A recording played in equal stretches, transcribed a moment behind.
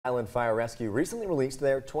Island Fire Rescue recently released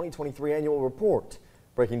their 2023 annual report,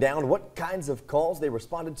 breaking down what kinds of calls they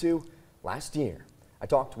responded to last year. I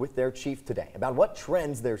talked with their chief today about what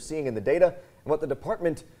trends they're seeing in the data and what the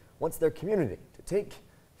department wants their community to take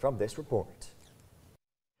from this report.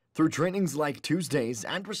 Through trainings like Tuesdays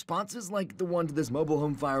and responses like the one to this mobile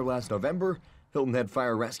home fire last November, Hilton Head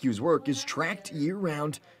Fire Rescue's work is tracked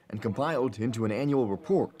year-round and compiled into an annual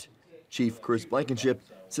report. Chief Chris Blankenship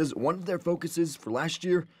says one of their focuses for last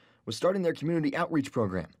year was starting their community outreach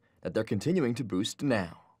program that they're continuing to boost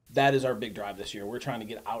now. That is our big drive this year. We're trying to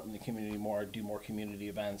get out in the community more, do more community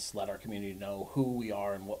events, let our community know who we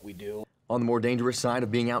are and what we do. On the more dangerous side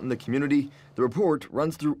of being out in the community, the report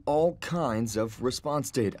runs through all kinds of response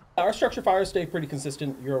data. Our structure fires stay pretty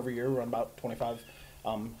consistent year over year. We run about 25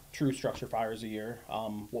 true structure fires a year.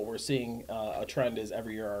 What we're seeing a trend is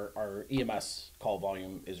every year our EMS call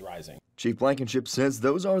volume is rising. Chief Blankenship says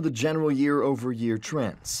those are the general year-over-year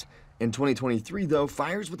trends. In 2023, though,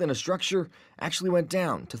 fires within a structure actually went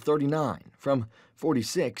down to 39 from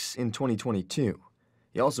 46 in 2022.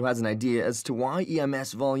 He also has an idea as to why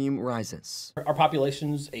EMS volume rises. Our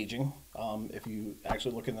population's aging. If you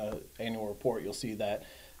actually look in the annual report, you'll see that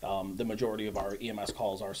the majority of our EMS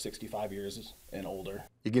calls are 65 years and older.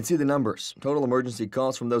 You can see the numbers. Total emergency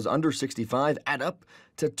calls from those under 65 add up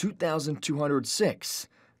to 2,206,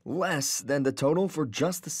 less than the total for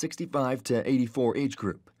just the 65 to 84 age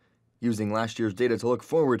group. Using last year's data to look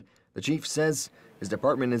forward, the chief says his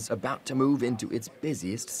department is about to move into its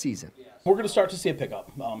busiest season. We're going to start to see a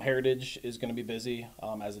pickup. Heritage is going to be busy,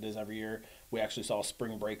 as it is every year. We actually saw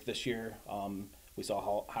spring break this year. We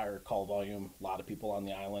saw higher call volume, a lot of people on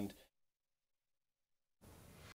the island.